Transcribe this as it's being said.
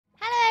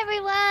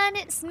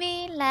everyone, it's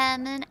me,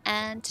 Lemon,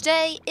 and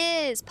today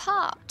is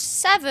part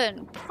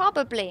 7,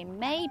 probably,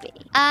 maybe.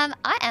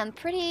 I am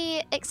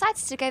pretty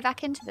excited to go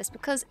back into this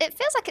because it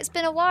feels like it's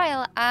been a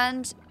while,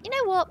 and you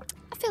know what?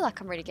 I feel like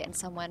I'm really getting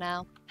somewhere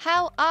now.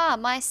 How are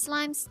my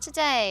slimes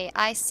today?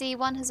 I see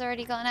one has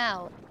already gone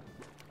out.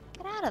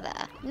 Get out of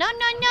there. No,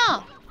 no,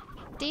 no!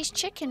 These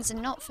chickens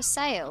are not for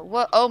sale.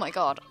 Whoa, oh my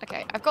god.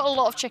 Okay, I've got a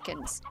lot of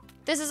chickens.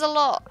 This is a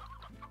lot,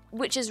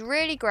 which is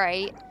really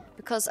great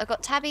because I've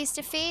got tabbies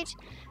to feed.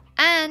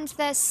 And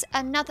there's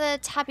another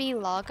tabby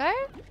Largo.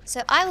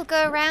 So I will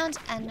go around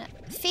and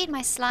feed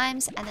my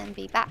slimes and then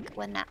be back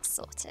when that's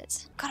sorted.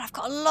 God, I've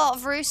got a lot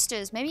of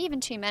roosters, maybe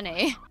even too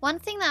many. One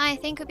thing that I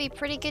think would be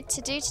pretty good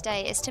to do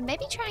today is to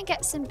maybe try and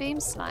get some boom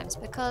slimes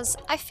because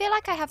I feel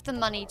like I have the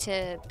money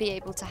to be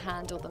able to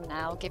handle them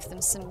now, give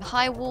them some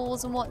high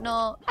walls and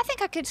whatnot. I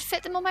think I could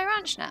fit them on my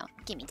ranch now.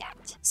 Give me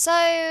that.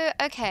 So,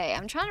 okay,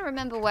 I'm trying to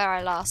remember where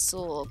I last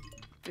saw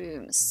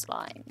boom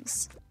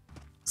slimes.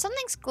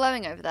 Something's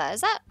glowing over there.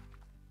 Is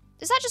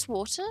that just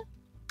water?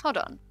 Hold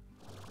on.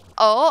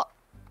 Oh,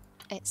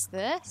 it's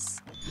this.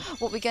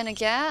 What we gonna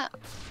get?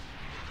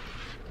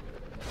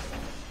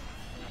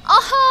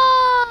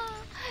 Aha!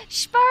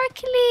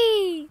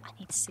 Sparkly! I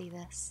need to see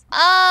this.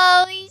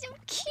 Oh, he's so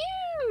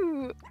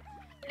cute!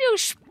 Little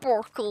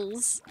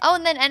sparkles. Oh,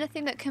 and then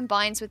anything that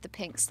combines with the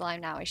pink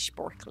slime now is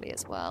sparkly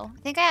as well.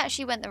 I think I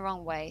actually went the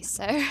wrong way,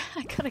 so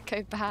I gotta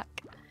go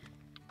back.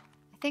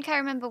 I think I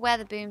remember where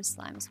the boom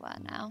slimes were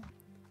now.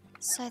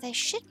 So they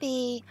should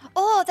be...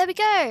 Oh, there we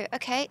go.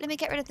 Okay, let me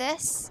get rid of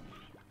this.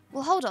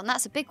 Well, hold on.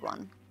 That's a big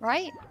one,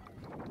 right?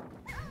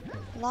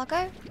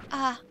 Largo?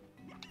 Ah.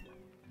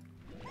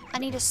 I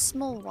need a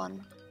small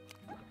one.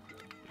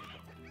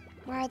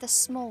 Where are the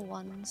small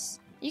ones?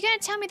 You're going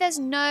to tell me there's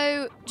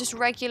no just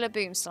regular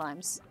boom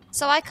slimes?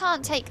 So I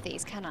can't take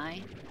these, can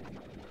I?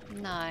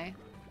 No.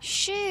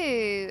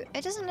 Shoot.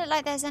 It doesn't look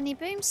like there's any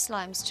boom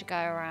slimes to go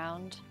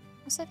around.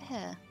 What's over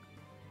here?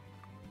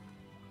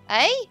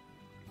 Eh?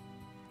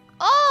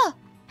 Oh!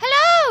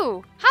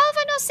 Hello! How have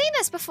I not seen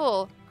this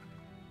before?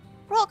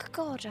 Rock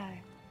Gordo.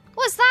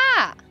 What's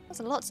that? There's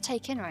a lot to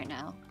take in right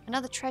now.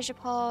 Another treasure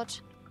pod.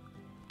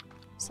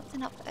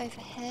 Something up over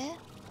here.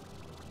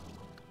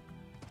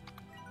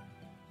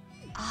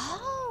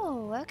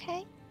 Oh,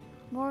 okay.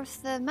 More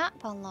of the map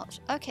unlocked.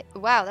 Okay,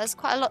 wow, there's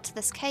quite a lot to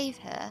this cave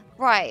here.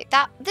 Right,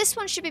 this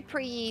one should be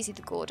pretty easy,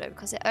 the Gordo,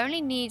 because it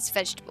only needs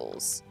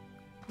vegetables.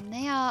 And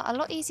they are a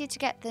lot easier to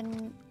get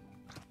than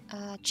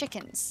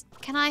chickens.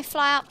 Can I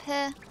fly up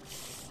here?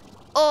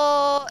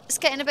 Oh, it's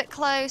getting a bit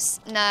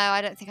close. No,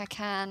 I don't think I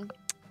can.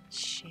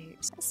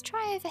 Shoot. Let's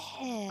try over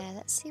here.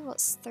 Let's see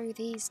what's through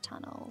these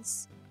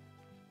tunnels.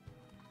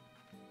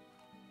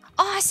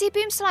 Oh, I see a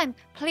boom slime.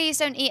 Please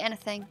don't eat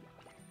anything.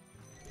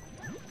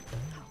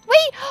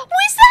 Wait, what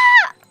is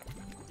that?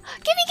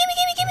 Gimme, gimme,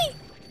 gimme, gimme.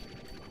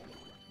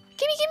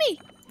 Gimme,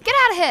 gimme. Get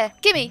out of here.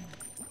 Gimme.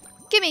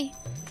 Gimme.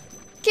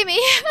 Gimme.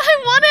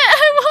 I want it.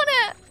 I want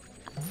it.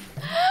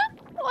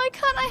 Why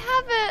can't I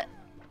have it?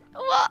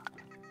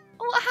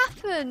 What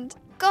happened?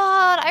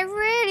 God, I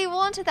really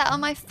wanted that on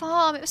my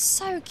farm. It was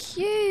so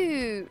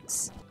cute.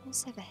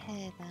 What's over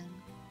here then?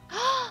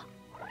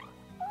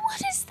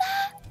 What is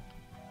that?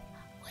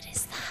 What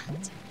is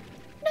that?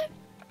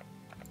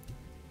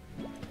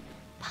 No.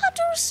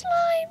 Puddle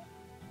slime.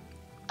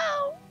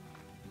 Ow.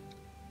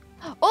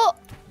 Oh.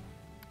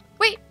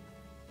 Wait.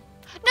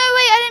 No,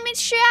 wait, I didn't mean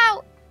to shoot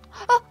out.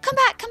 Oh, come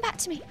back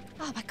to me.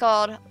 Oh my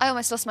God, I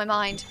almost lost my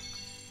mind.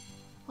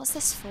 What's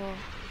this for?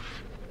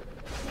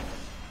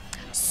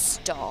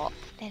 Stop.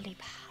 Lily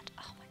pad.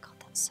 Oh my God,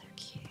 that's so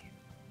cute.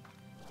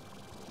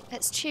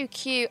 It's too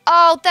cute.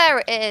 Oh, there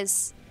it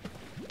is.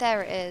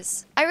 There it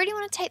is. I really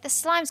want to take the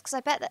slimes because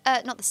I bet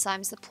that, not the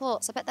slimes, the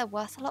plorts. I bet they're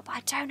worth a lot, but I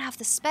don't have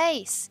the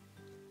space.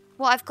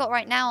 What I've got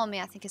right now on me,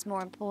 I think, is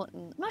more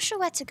important. I'm not sure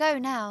where to go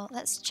now.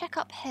 Let's check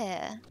up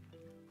here.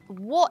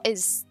 What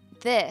is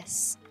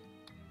this?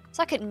 It's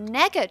like a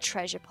Nega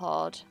treasure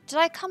pod. Did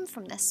I come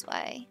from this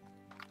way?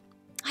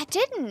 I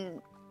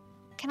didn't.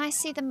 Can I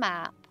see the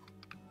map?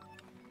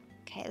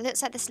 Okay, it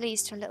looks like this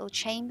leads to a little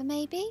chamber,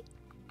 maybe?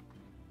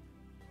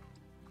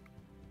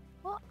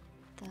 What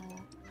the...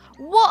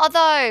 What are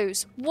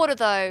those? What are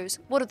those?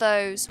 What are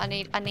those? I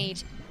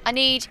need.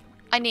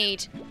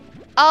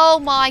 Oh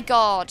my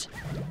God.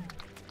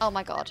 Oh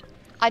my God.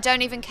 I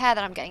don't even care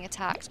that I'm getting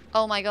attacked.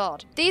 Oh my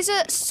God. These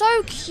are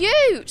so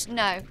cute.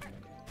 No.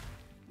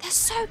 They're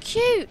so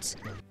cute.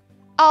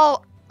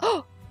 Oh.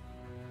 Oh.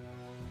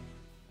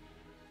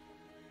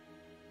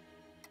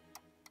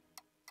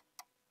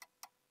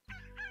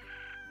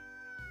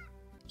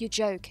 You're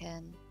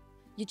joking.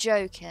 You're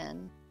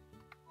joking.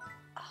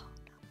 Oh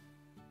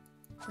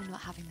no. We're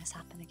not having this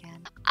happen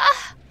again.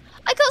 Ah!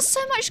 I got so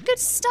much good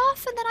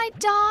stuff and then I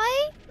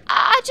die?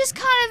 I just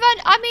kind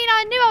of... I mean,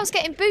 I knew I was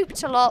getting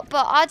booped a lot,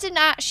 but I didn't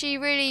actually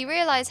really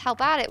realise how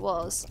bad it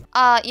was.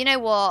 You know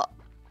what?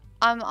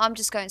 I'm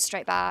just going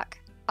straight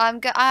back. I'm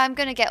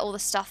gonna get all the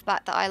stuff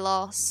back that I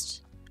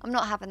lost. I'm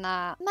not having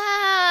that.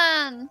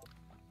 Man!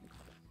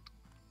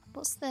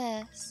 What's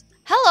this?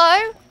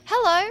 Hello?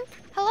 Hello?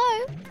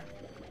 Hello?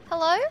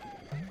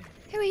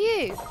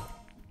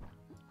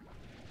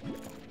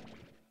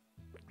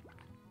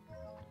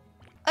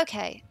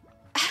 Okay.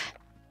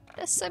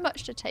 There's so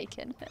much to take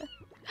in here.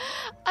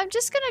 I'm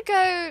just gonna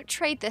go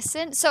trade this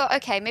in. So,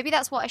 okay, maybe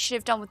that's what I should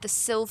have done with the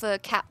silver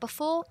cap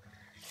before.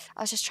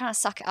 I was just trying to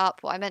suck it up.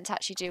 What I meant to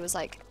actually do was,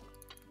 like,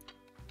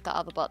 the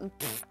other button.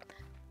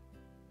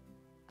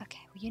 Okay,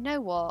 well, you know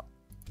what?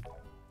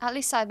 At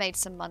least I made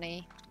some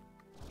money.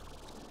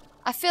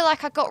 I feel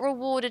like I got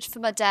rewarded for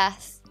my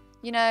death.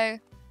 You know,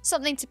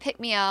 something to pick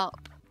me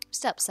up.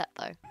 Still upset,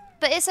 though.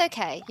 But it's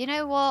okay. You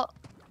know what?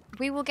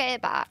 We will get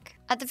it back.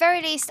 At the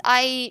very least,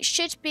 I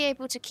should be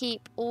able to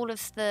keep all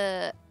of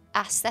the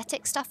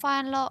aesthetic stuff I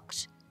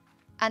unlocked.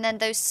 And then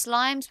those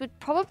slimes would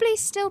probably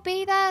still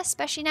be there,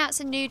 especially now it's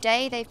a new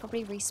day. They've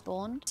probably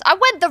respawned. So I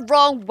went the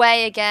wrong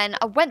way again.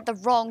 I went the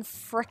wrong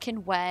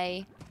frickin'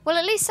 way. Well,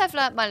 at least I've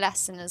learnt my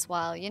lesson as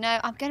well. You know,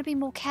 I'm going to be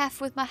more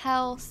careful with my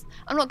health.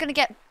 I'm not going to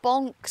get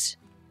bonked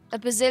a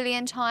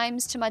bazillion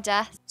times to my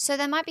death. So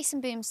there might be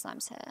some boom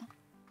slimes here.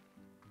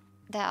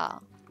 There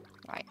are.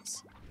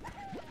 Right.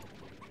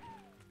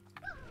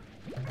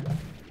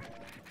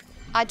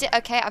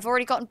 Okay, I've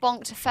already gotten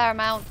bonked a fair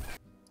amount.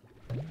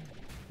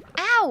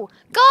 Ow!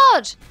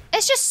 God!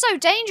 It's just so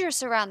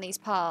dangerous around these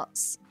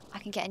parts. I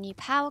can get a new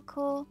power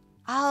core.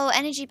 Oh,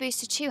 energy boost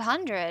to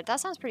 200. That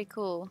sounds pretty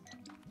cool.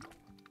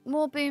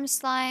 More boom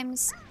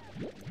slimes.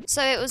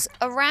 So it was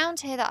around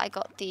here that I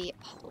got the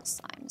puddle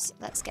slimes.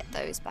 Let's get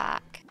those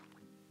back.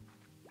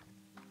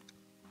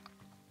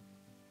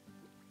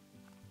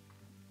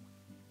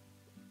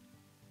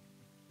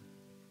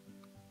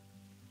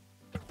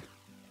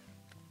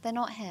 They're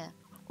not here.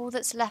 All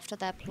that's left are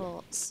their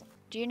plorts.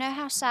 Do you know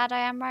how sad I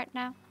am right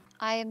now?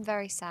 I am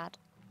very sad.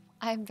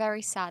 I am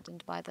very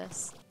saddened by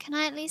this. Can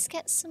I at least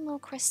get some more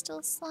crystal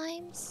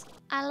slimes?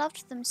 I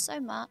loved them so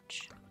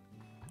much.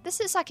 This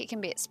looks like it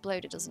can be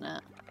exploded, doesn't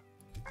it?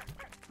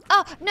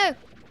 Oh, no!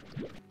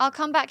 I'll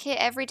come back here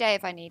every day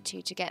if I need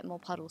to get more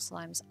puddle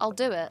slimes. I'll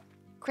do it.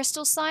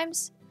 Crystal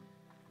slimes?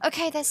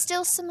 Okay, there's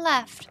still some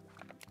left.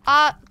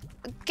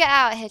 Get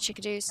out of here,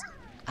 chickadoos.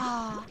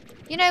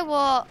 You know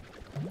what?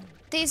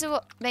 These are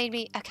what made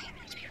me... Okay,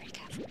 I need to be really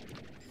careful.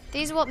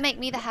 These are what make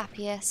me the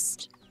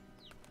happiest.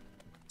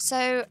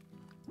 So,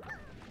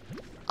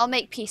 I'll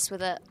make peace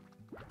with it.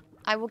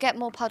 I will get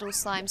more puddle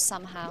slimes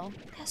somehow.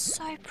 They're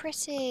so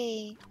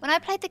pretty. When I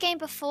played the game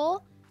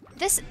before,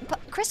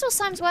 crystal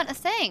slimes weren't a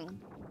thing.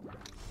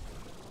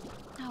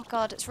 Oh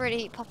god, it's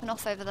really popping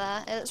off over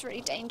there. It's really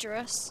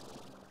dangerous.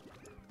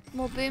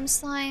 More boom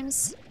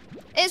slimes.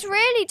 It's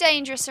really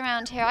dangerous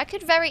around here. I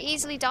could very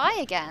easily die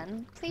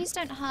again. Please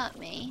don't hurt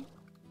me.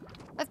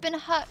 I've been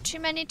hurt too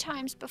many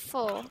times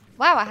before.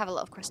 Wow, I have a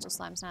lot of crystal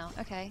slimes now.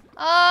 Okay.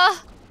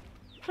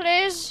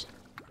 Please.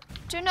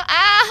 Do not.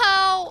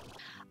 Ow!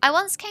 I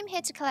once came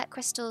here to collect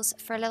crystals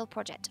for a little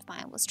project of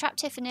mine. Was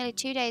trapped here for nearly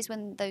 2 days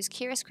when those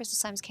curious crystal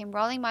slimes came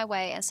rolling my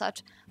way and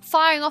started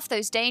firing off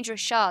those dangerous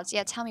shards.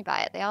 Yeah, tell me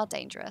about it. They are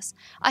dangerous.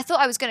 I thought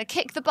I was going to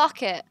kick the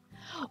bucket.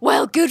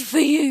 Well, good for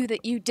you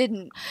that you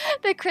didn't.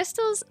 The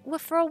crystals were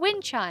for a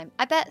wind chime.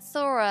 I bet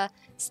Thora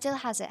still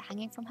has it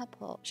hanging from her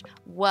porch.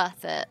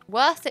 Worth it.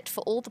 Worth it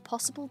for all the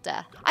possible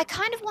death. I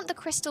kind of want the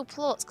crystal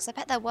plorts because I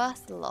bet they're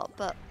worth a lot,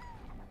 but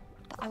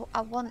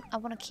I want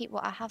to keep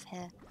what I have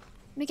here.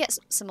 Let me get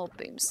some more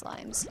boom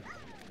slimes.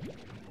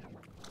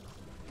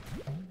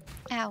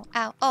 Ow,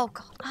 ow. Oh,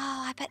 God.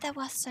 Oh, I bet they're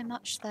worth so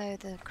much, though,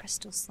 the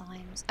crystal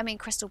slimes. I mean,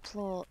 crystal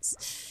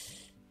plorts.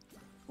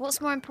 What's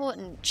more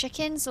important,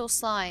 chickens or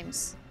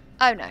slimes?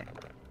 Oh, no. Wait,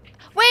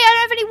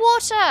 I don't have any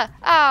water!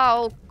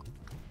 Oh,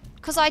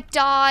 because I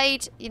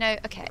died. You know,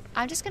 okay.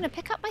 I'm just going to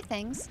pick up my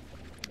things,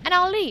 and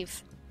I'll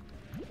leave.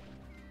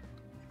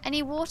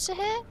 Any water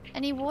here?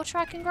 Any water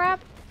I can grab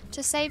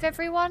to save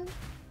everyone?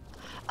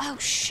 Oh,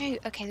 shoot.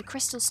 Okay, the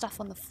crystal stuff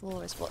on the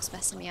floor is what's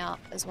messing me up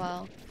as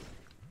well.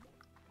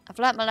 I've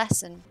learnt my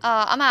lesson.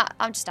 I'm out.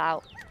 I'm just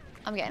out.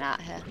 I'm getting out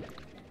of here.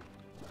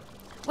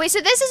 Wait,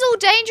 so this is all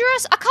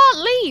dangerous? I can't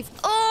leave.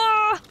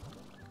 Oh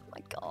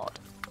my god.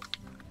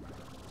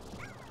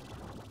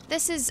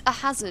 This is a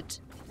hazard.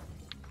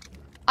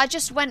 I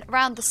just went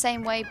round the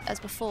same way as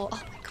before.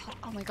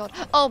 Oh my god.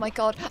 Oh my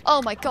god. Oh my god.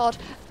 Oh my god.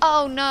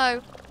 Oh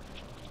no.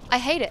 I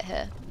hate it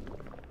here.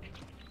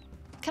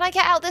 Can I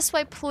get out this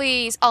way,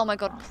 please? Oh my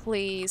god,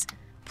 please.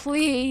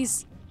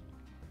 Please.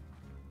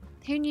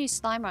 Who knew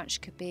Slime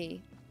Ranch could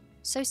be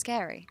so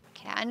scary?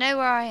 Okay, I know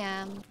where I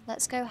am.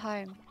 Let's go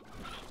home.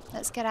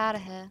 Let's get out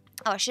of here.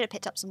 Oh, I should have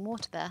picked up some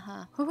water there,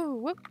 huh? Ooh,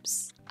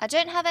 whoops. I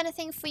don't have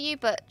anything for you,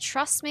 but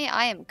trust me,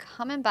 I am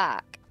coming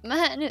back.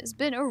 Man, it's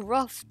been a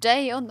rough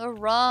day on the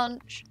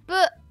ranch.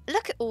 But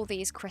look at all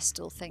these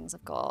crystal things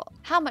I've got.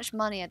 How much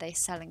money are they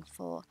selling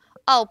for?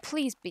 Oh,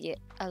 please be it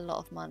a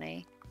lot of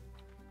money.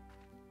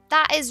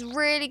 That is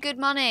really good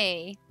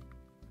money.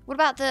 What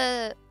about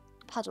the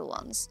puddle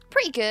ones?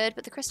 Pretty good,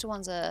 but the crystal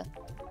ones are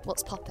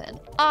what's popping.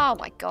 Oh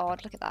my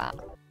god, look at that.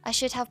 I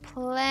should have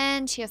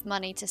plenty of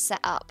money to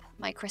set up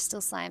my crystal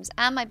slimes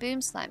and my boom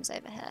slimes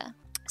over here.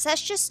 So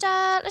let's just do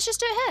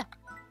it here.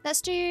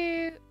 Let's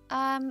do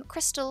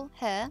crystal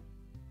here.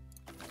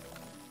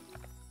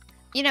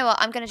 You know what?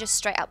 I'm gonna just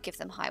straight up give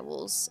them high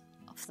walls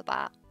off the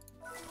bat.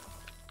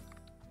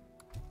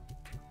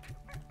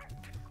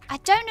 I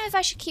don't know if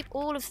I should keep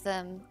all of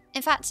them.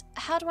 In fact,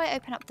 how do I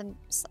open up them?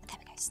 There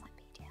we go,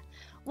 Slimepedia.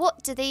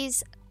 What do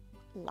these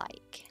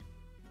like?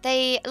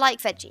 They like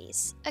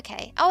veggies.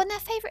 Okay. Oh, and their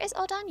favourite is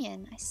odd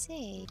onion. I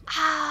see.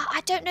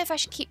 I don't know if I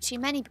should keep too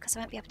many because I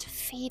won't be able to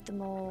feed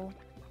them all.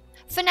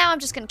 For now, I'm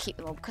just going to keep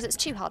them all because it's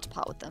too hard to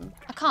part with them.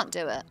 I can't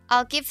do it.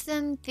 I'll give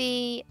them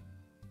the...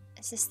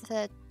 Is this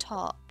the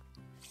top?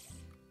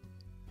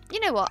 You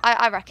know what?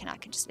 I reckon I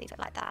can just leave it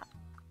like that.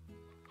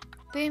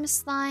 Boom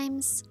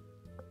slimes.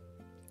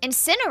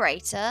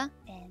 Incinerator.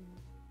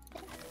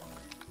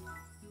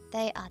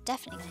 They are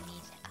definitely going to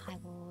need high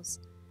walls.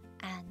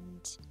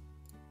 And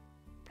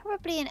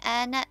probably an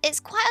air net. It's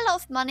quite a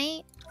lot of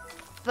money,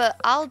 but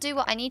I'll do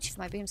what I need to for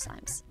my boom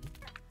slimes.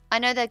 I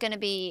know they're going to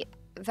be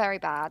very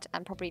bad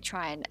and probably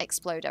try and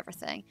explode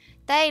everything.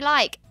 They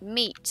like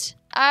meat.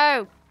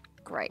 Oh,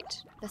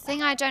 great. The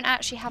thing I don't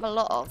actually have a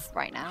lot of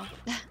right now.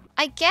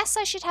 I guess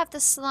I should have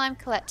the slime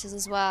collectors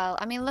as well.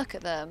 I mean, look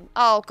at them.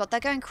 Oh, God, they're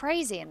going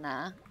crazy in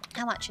there.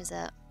 How much is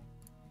it?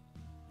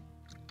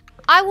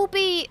 I will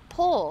be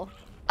poor.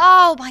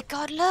 Oh, my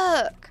God,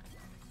 look.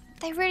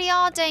 They really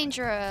are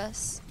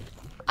dangerous.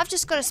 I've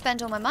just got to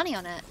spend all my money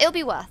on it. It'll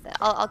be worth it.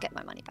 I'll get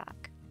my money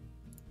back.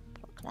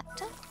 Plot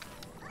collector.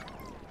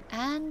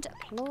 And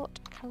plot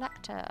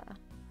collector.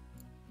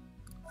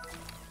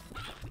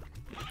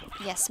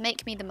 Yes,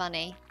 make me the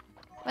money.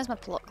 Where's my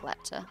plot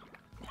collector?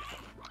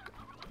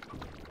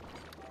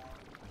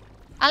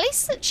 At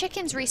least the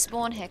chickens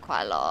respawn here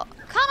quite a lot.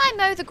 Can't I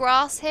mow the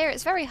grass here?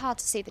 It's very hard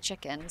to see the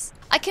chickens.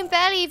 I can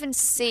barely even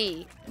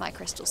see my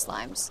crystal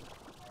slimes.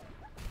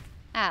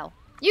 Ow.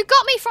 You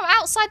got me from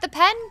outside the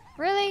pen?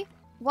 Really?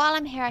 While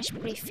I'm here, I should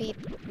probably feed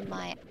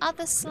my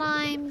other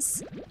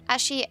slimes.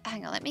 Actually,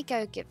 hang on. Let me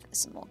go give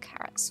some more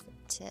carrots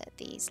to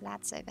these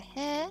lads over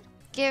here.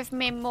 Give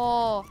me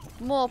more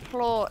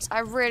plots. I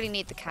really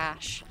need the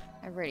cash.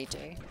 I really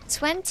do.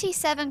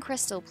 27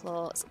 crystal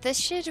plots. This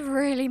should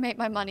really make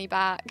my money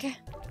back.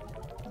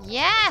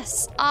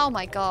 Yes! Oh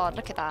my God,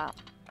 look at that.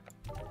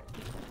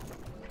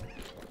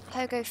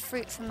 Pogo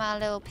fruit for my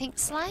little pink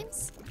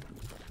slimes.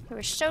 Who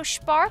are so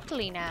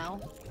sparkly now.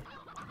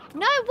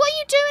 No, what are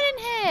you doing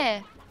in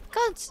here?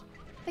 God,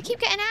 they keep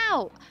getting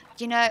out.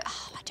 You know,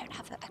 oh, I don't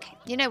have it. Okay,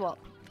 you know what?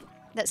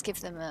 Let's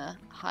give them a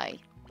high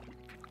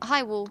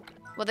wall.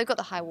 Well, they've got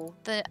the high wall.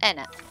 The air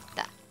net.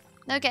 There.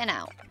 No getting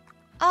out.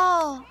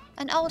 Oh,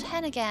 an old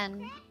hen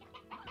again.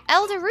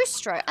 Elder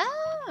Roostro.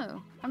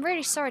 Oh, I'm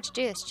really sorry to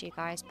do this to you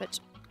guys, but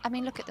I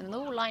mean, look at them. They're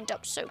all lined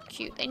up so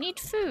cute. They need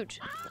food.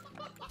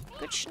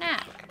 Good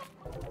snack.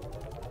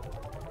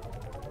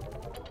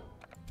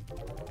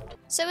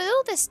 So with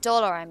all this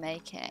dollar I'm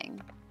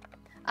making,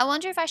 I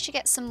wonder if I should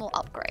get some more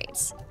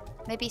upgrades.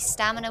 Maybe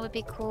stamina would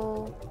be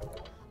cool.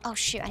 Oh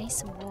shoot, I need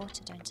some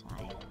water, don't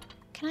I?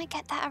 Can I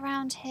get that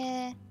around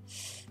here?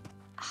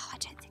 Oh, I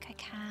don't think I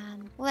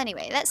can. Well,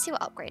 anyway, let's see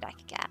what upgrade I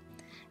could get.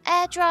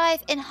 Air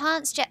drive,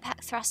 enhanced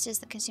jetpack thrusters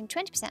that consume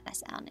 20%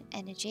 less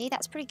energy.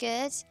 That's pretty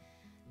good.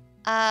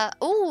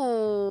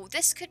 Oh,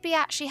 this could be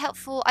actually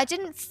helpful. I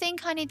didn't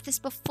think I needed this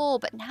before,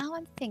 but now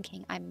I'm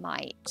thinking I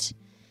might.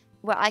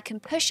 Where I can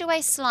push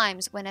away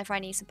slimes whenever I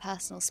need some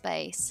personal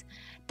space.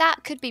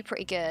 That could be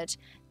pretty good.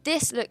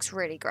 This looks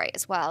really great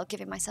as well,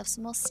 giving myself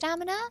some more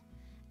stamina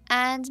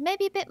and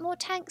maybe a bit more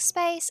tank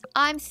space.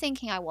 I'm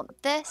thinking I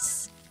want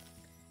this.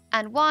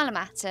 And while I'm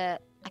at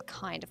it, I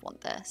kind of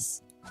want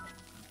this.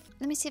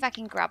 Let me see if I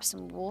can grab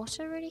some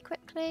water really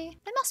quickly.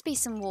 There must be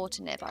some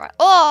water nearby, right?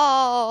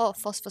 Oh,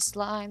 phosphor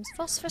slimes,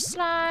 phosphor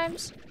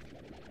slimes.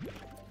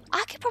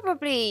 I could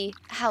probably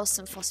house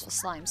some phosphor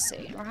slimes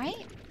soon,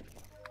 right?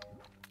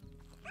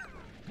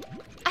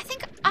 I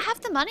think I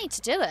have the money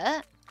to do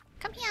it.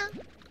 Come here.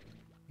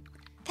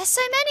 There's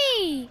so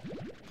many.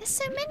 There's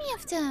so many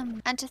of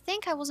them. And to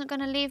think I wasn't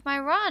going to leave my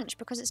ranch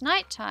because it's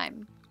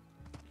nighttime.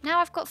 Now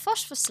I've got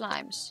phosphor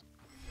slimes.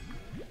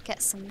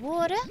 Get some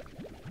water.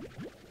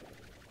 There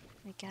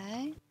we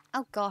go.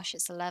 Oh gosh,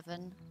 it's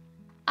 11.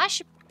 I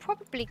should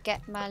probably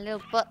get my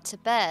little butt to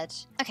bed.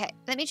 Okay,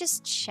 let me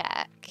just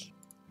check.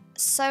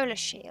 Solar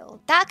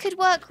shield. That could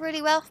work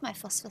really well for my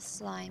phosphor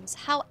slimes.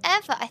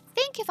 However, I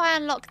think if I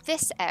unlock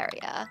this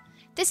area...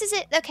 This is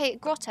it. Okay,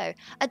 grotto.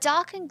 A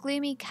dark and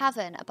gloomy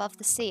cavern above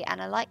the sea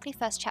and a likely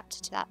first chapter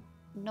to that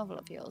novel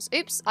of yours.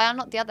 Oops, I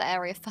unlocked the other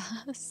area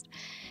first.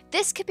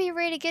 This could be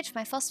really good for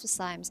my phosphor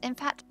slimes. In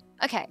fact,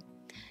 okay.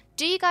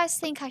 Do you guys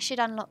think I should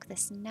unlock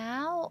this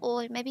now?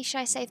 Or maybe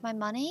should I save my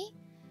money?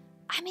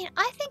 I mean,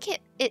 I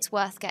think it's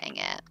worth getting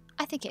it.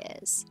 I think it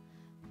is.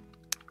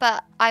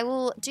 But I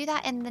will do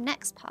that in the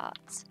next part.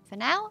 For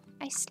now,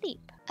 I sleep.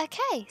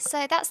 Okay,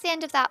 so that's the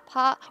end of that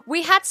part.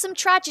 We had some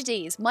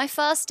tragedies. My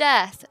first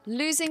death.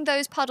 Losing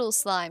those puddle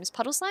slimes.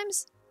 Puddle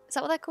slimes? Is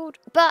that what they're called?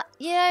 But,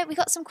 you know, we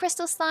got some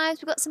crystal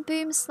slimes. We got some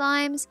boom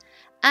slimes.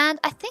 And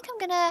I think I'm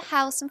going to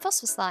house some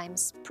phosphor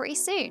slimes pretty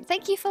soon.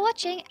 Thank you for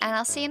watching, and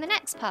I'll see you in the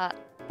next part.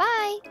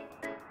 Bye!